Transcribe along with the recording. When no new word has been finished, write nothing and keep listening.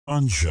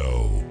Fun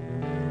Show.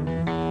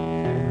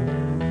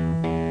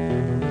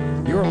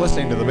 You're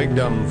listening to the Big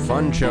Dumb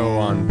Fun Show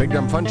on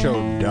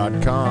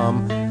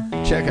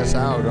BigDumbFunShow.com. Check us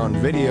out on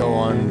video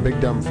on Big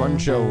Dumb Fun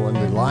Show on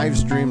the live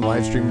stream,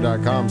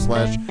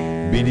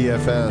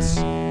 livestream.com/BDFS.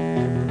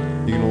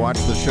 You can watch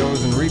the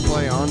shows and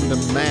replay on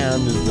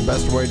demand is the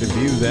best way to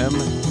view them.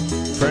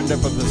 Friend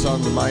up with us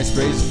on the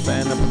MySpace,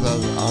 fan up with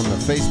us on the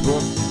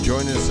Facebook.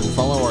 Join us and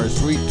follow our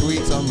sweet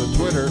tweets on the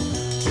Twitter,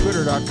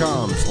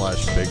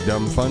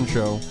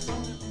 twitter.com/BigDumbFunShow.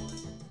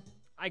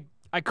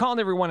 I called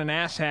everyone an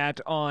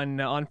asshat on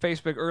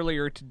Facebook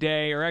earlier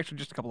today, or actually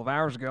just a couple of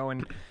hours ago,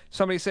 and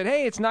somebody said,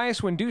 "Hey, it's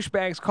nice when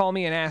douchebags call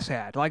me an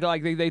asshat." Like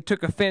they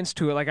took offense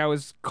to it, like I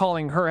was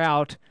calling her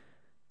out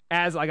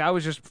as like I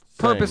was just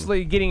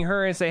purposely getting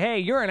her and say, "Hey,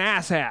 you're an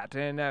asshat."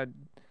 And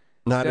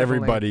not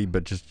everybody,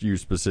 but just you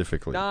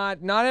specifically. Not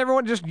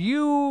everyone, just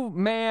you,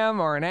 ma'am,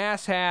 are an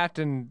asshat.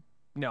 And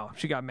no,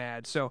 she got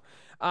mad. So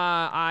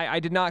I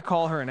did not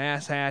call her an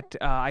asshat.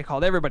 I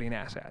called everybody an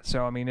asshat.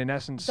 So, I mean, in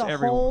essence, the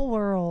whole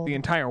world. The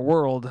entire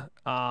world,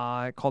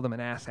 I called them an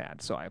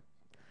asshat. So I'm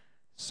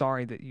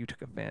sorry that you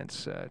took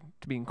offense to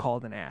being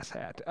called an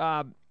asshat.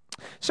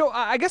 So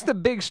I guess the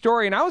big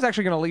story, and I was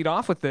actually going to lead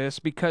off with this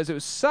because it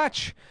was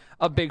such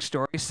a big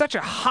story, such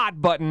a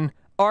hot-button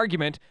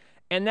argument,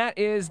 and that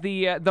is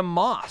the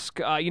mosque.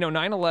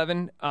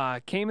 9/11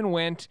 came and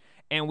went,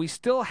 and we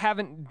still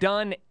haven't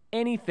done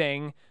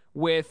anything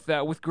with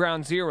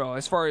Ground Zero,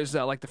 as far as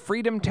like the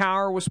Freedom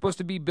Tower was supposed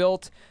to be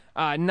built,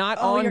 not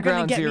on you're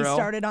Ground gonna get Zero. Me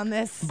started on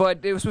this, but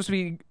it was supposed to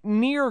be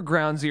near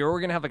Ground Zero.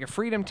 We're gonna have like a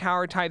Freedom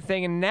Tower type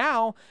thing, and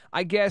now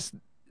I guess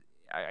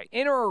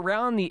in or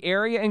around the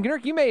area, and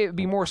Gnurk, you may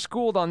be more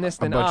schooled on this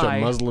than I. A bunch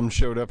of Muslims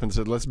showed up and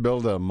said, "Let's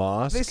build a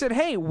mosque." They said,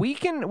 "Hey, we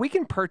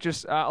can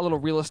purchase a little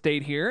real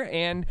estate here,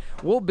 and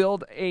we'll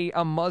build a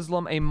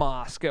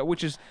mosque,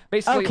 which is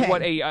basically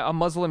what a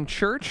Muslim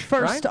church."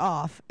 First right?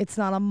 off, it's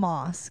not a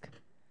mosque.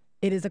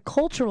 It is a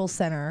cultural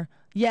center.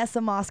 Yes,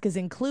 a mosque is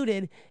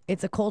included.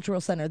 It's a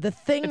cultural center.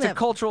 It's a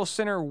cultural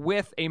center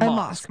with a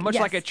mosque, much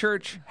yes. like a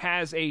church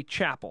has a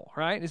chapel,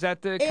 right? Is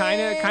that the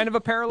kind of a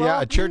parallel?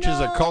 Yeah, a church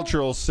is a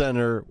cultural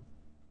center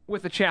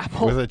with a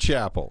chapel. With a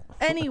chapel.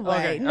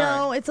 Anyway,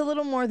 no, it's a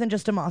little more than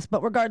just a mosque.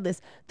 But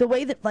regardless, the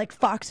way that like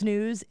Fox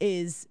News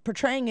is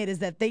portraying it is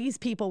that these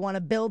people want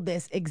to build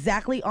this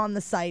exactly on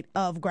the site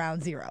of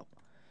Ground Zero.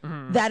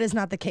 Mm-hmm. That is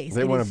not the case.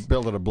 They want to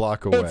build it a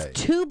block away.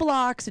 It's 2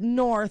 blocks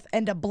north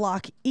and a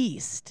block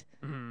east.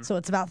 Mm-hmm. So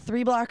it's about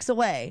 3 blocks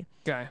away.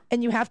 Okay.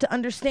 And you have to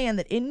understand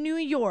that in New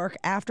York,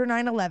 after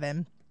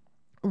 9/11,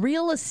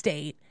 real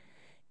estate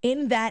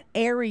in that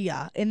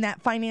area, in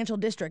that financial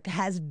district,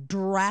 has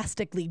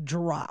drastically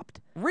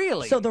dropped.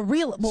 Really? So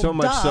so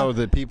much so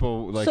that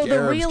people like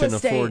Arabs can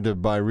afford to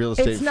buy real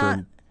estate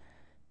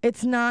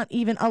It's not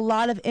even, a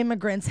lot of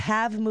immigrants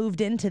have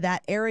moved into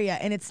that area,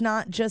 and it's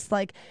not just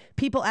like,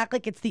 people act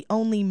like it's the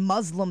only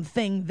Muslim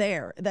thing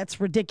there. That's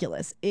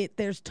ridiculous.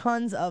 There's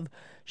tons of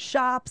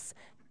shops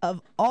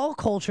of all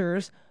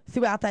cultures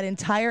throughout that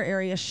entire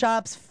area,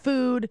 shops,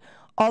 food,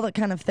 all that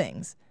kind of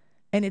things.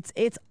 And it's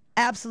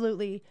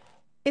absolutely,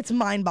 it's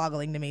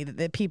mind-boggling to me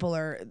that people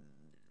are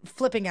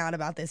flipping out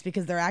about this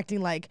because they're acting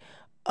like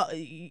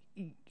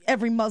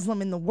every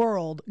Muslim in the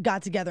world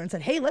got together and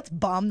said, hey, let's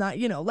bomb that,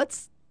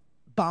 let's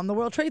bomb the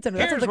World Trade Center.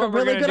 That sounds like a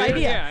really good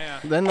idea. Yeah.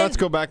 Then let's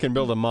go back and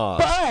build a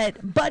mosque.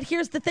 But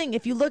here's the thing.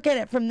 If you look at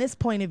it from this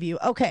point of view,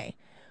 okay,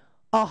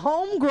 a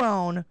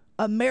homegrown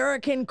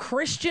American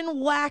Christian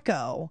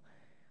wacko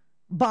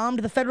bombed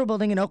the federal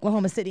building in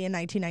Oklahoma City in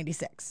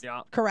 1996.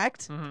 Yeah.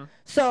 Correct? Mm-hmm.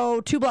 So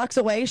 2 blocks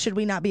away, should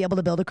we not be able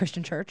to build a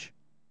Christian church?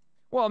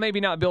 Well,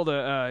 maybe not build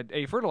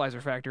a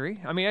fertilizer factory.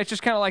 I mean, it's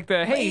just kind of like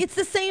hey. It's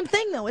the same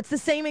thing, though. It's the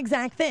same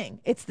exact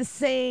thing. It's the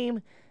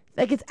same.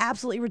 Like, it's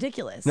absolutely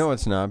ridiculous. No,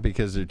 it's not,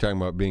 because they're talking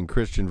about being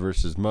Christian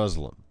versus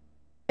Muslim.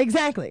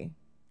 Exactly.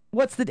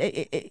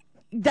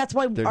 That's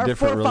why they're our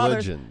different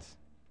forefathers, religions.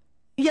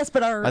 Yes,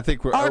 but our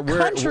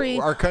country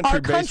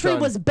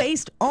was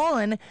based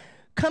on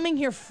coming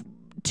here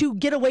to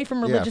get away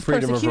from religious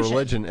freedom persecution. of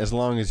religion, as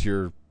long as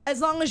you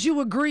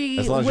agree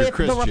with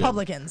the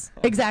Republicans.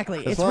 Exactly.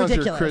 It's ridiculous. As long as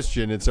you're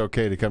Christian, it's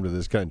okay to come to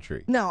this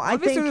country. No, I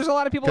think there's a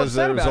lot of people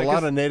upset about it. Because there was a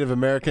lot of Native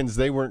Americans,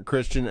 they weren't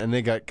Christian, and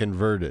they got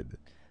converted.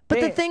 But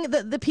the thing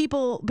that the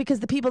people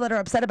that are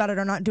upset about it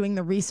are not doing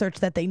the research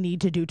that they need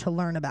to do to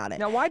learn about it.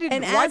 Now, why did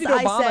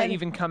Obama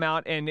even come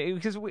out and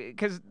because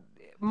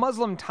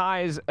Muslim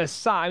ties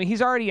aside, I mean,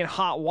 he's already in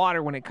hot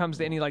water when it comes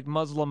to any like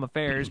Muslim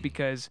affairs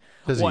because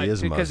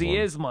he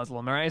is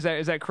Muslim, right?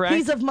 Is that correct?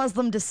 He's of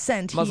Muslim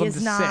descent.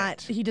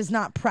 He does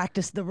not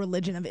practice the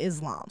religion of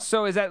Islam.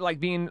 So is that like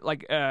being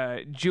like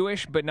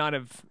Jewish but not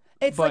of?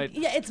 It's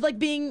like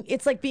being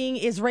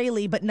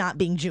Israeli but not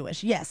being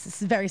Jewish. Yes,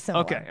 it's very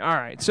similar. Okay, all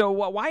right. So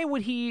why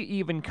would he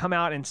even come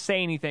out and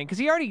say anything? Because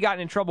he already gotten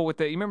in trouble with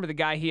you remember the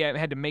guy he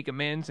had to make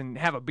amends and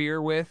have a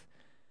beer with?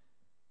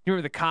 You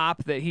remember the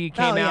cop that he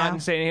came out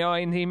and said,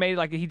 and he made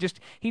like he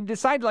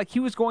decided like he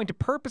was going to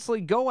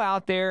purposely go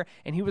out there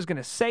and he was going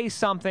to say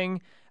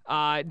something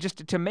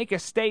just to make a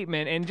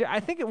statement. And I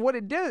think what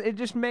it does,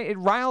 it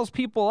riles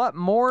people up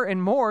more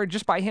and more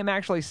just by him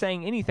actually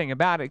saying anything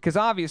about it, because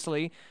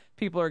obviously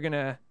people are going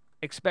to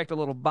expect a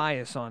little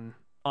bias on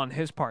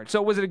his part.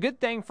 So was it a good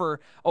thing for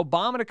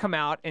Obama to come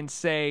out and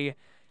say,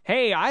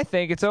 hey, I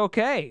think it's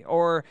okay,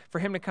 or for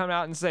him to come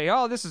out and say,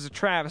 oh, this is a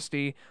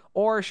travesty,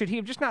 or should he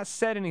have just not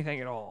said anything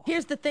at all?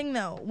 Here's the thing,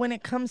 though. When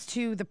it comes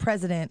to the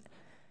president,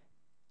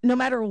 no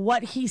matter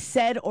what he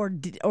said or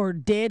did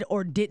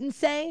or didn't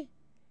say,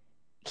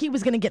 he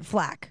was going to get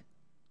flack.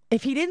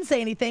 If he didn't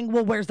say anything,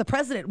 well, where's the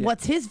president? Yeah.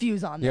 What's his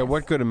views on this? Yeah,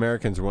 what good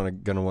Americans are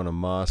going to want a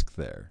mosque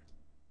there?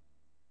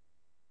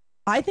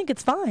 I think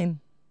it's fine.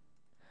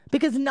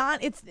 Because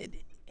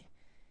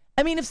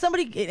I mean, if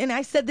somebody, and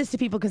I said this to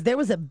people because there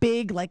was a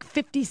big,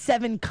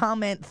 57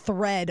 comment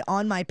thread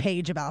on my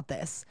page about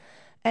this.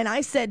 And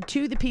I said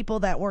to the people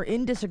that were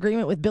in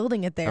disagreement with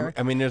building it there,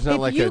 I mean, there's not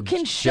like a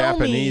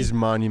Japanese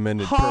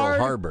monument at Pearl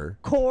Harbor.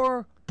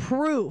 Core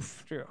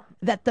proof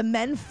that the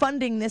men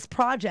funding this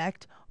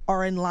project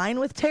are in line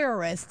with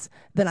terrorists,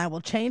 then I will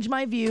change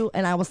my view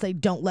and I will say,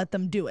 don't let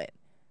them do it.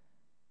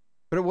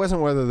 But it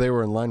wasn't whether they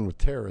were in line with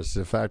terrorists.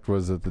 The fact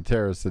was that the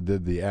terrorists that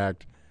did the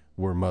act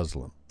were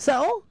Muslim.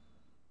 So?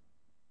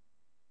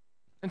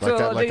 And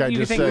so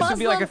you think this would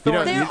be like a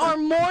thorn? There are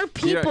more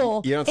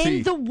people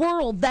in the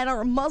world that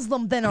are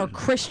Muslim than are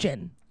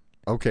Christian.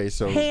 Okay,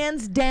 so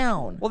hands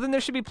down. Well, then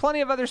there should be plenty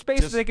of other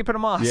spaces they could put a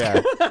mosque.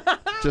 Yeah,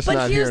 just but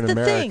not here in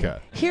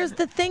America. Here's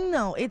the thing,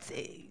 though.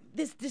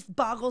 This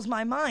boggles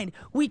my mind.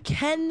 We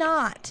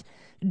cannot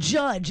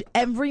judge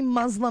every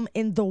Muslim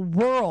in the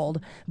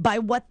world by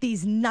what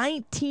these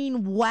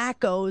 19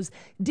 wackos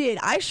did.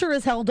 I sure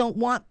as hell don't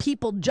want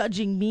people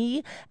judging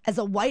me as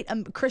a white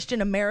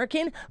Christian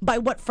American by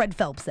what Fred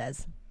Phelps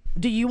says.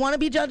 Do you want to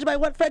be judged by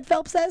what Fred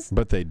Phelps says?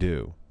 But they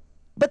do.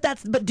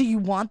 But do you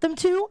want them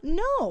to?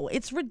 No,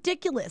 it's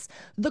ridiculous.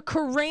 The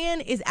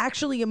Quran is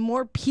actually a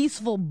more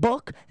peaceful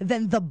book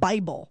than the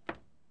Bible.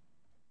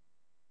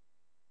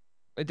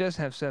 It does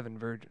have 7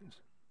 virgins.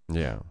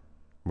 Yeah.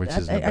 Which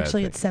is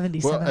actually it's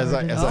 77. Well, as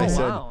I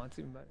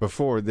said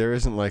before, there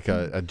isn't like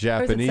a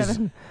Japanese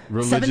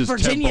religious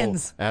temple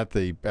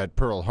at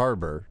Pearl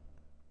Harbor.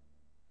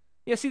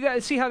 Yeah,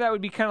 see how that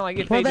would be kind of like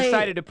if they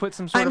decided to put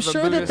some sort of a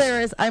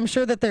Buddhist... I'm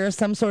sure that there is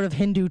some sort of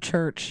Hindu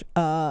church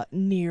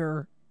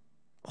near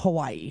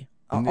Hawaii.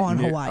 On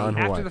Hawaii.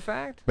 After the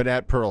fact? But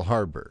at Pearl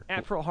Harbor.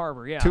 At Pearl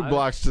Harbor, yeah. 2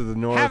 blocks to the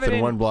north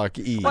and 1 block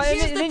east. Well,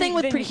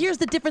 here's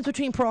the difference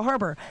between Pearl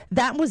Harbor.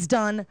 That was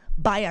done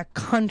by a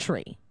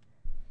country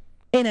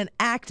in an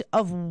act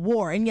of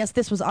war. And yes,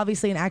 this was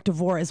obviously an act of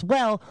war as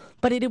well,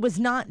 but it was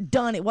not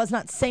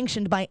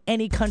sanctioned by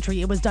any country.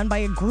 It was done by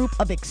a group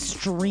of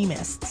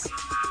extremists.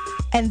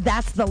 And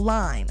that's the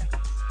line.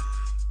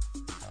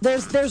 We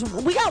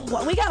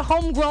got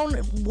homegrown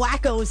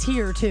wackos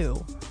here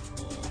too.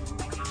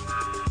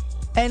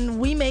 And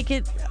we make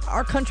it,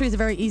 our country is a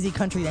very easy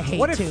country to hate.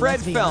 What if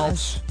Fred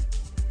Phelps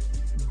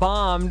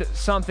bombed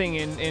something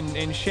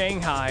in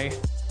Shanghai,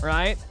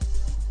 right?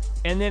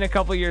 And then a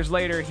couple years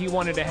later, he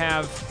wanted to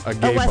have a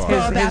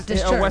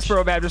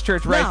Westboro Baptist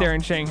Church right there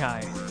in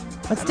Shanghai.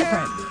 That's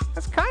different.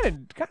 That's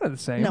kind of the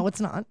same. No, it's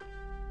not.